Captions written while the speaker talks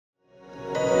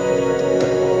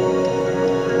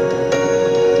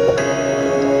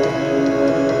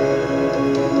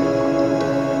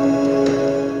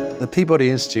Peabody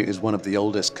Institute is one of the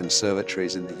oldest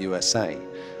conservatories in the USA.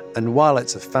 And while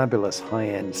it's a fabulous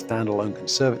high-end standalone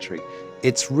conservatory,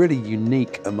 it's really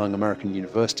unique among American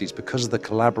universities because of the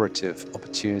collaborative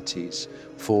opportunities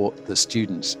for the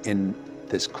students in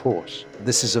this course.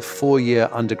 This is a 4-year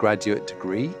undergraduate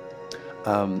degree.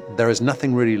 There is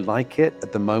nothing really like it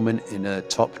at the moment in a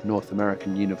top North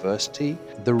American university.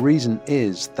 The reason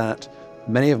is that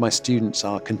many of my students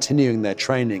are continuing their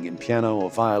training in piano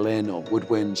or violin or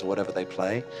woodwinds or whatever they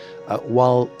play,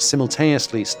 while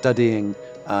simultaneously studying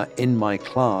in my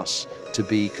class to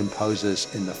be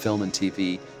composers in the film and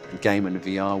TV, game and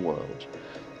VR world.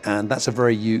 And that's a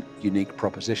very unique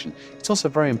proposition. It's also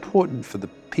very important for the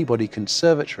Peabody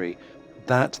Conservatory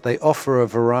that they offer a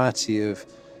variety of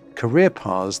career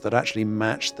paths that actually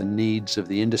match the needs of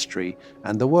the industry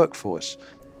and the workforce.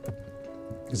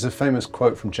 There's a famous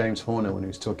quote from James Horner when he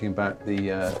was talking about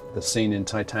the scene in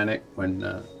Titanic when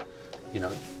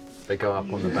they go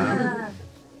up on the bow,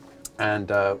 and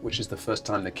which is the first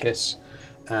time they kiss.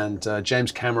 And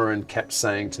James Cameron kept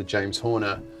saying to James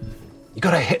Horner, "You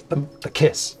got to hit the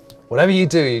kiss. Whatever you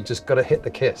do, you just got to hit the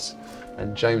kiss."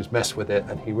 And James messed with it,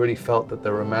 and he really felt that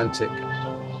the romantic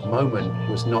moment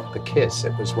was not the kiss.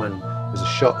 It was when it was a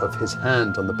shot of his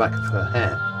hand on the back of her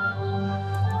hair,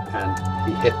 and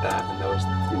he hit that. And there was,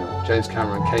 James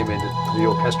Cameron came into the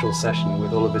orchestral session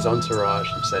with all of his entourage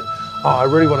and said, "Oh, I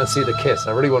really want to see the kiss.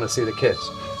 I really want to see the kiss."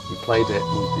 He played it,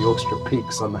 and the orchestra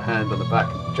peaks on the hand on the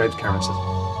back, and James Cameron says,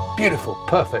 "Beautiful,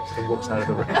 perfect," and walks out of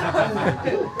the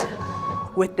room.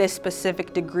 With this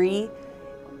specific degree,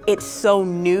 it's so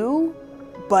new,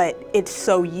 but it's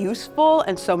so useful,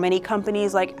 and so many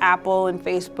companies like Apple and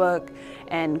Facebook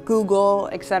and Google,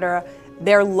 etc.,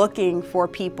 they're looking for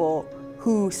people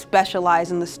who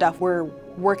specialize in the stuff we're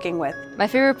working with. My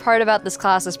favorite part about this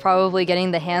class is probably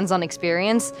getting the hands-on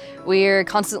experience. We're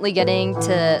constantly getting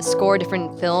to score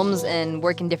different films and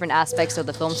work in different aspects of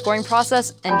the film scoring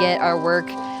process and get our work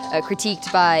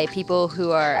critiqued by people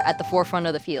who are at the forefront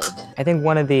of the field. I think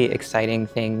one of the exciting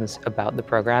things about the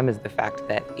program is the fact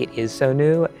that it is so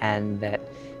new and that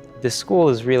the school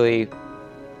is really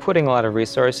putting a lot of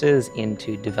resources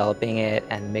into developing it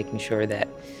and making sure that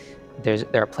there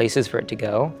are places for it to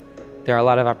go. There are a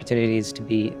lot of opportunities to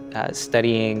be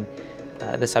studying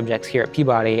the subjects here at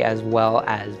Peabody, as well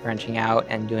as branching out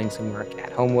and doing some work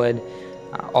at Homewood.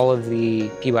 All of the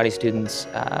Peabody students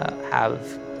have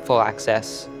full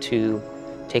access to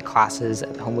take classes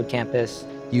at the Homewood campus.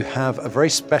 You have a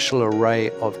very special array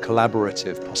of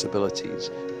collaborative possibilities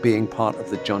being part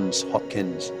of the Johns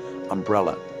Hopkins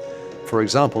umbrella. For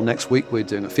example, next week we're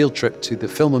doing a field trip to the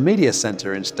Film and Media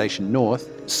Center in Station North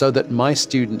so that my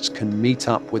students can meet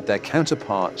up with their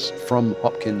counterparts from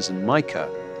Hopkins and MICA.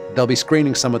 They'll be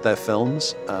screening some of their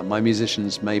films. My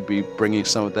musicians may be bringing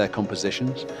some of their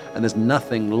compositions, and there's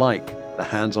nothing like the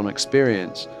hands-on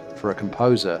experience for a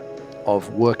composer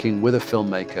of working with a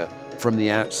filmmaker from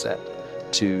the outset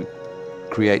to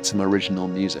create some original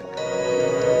music.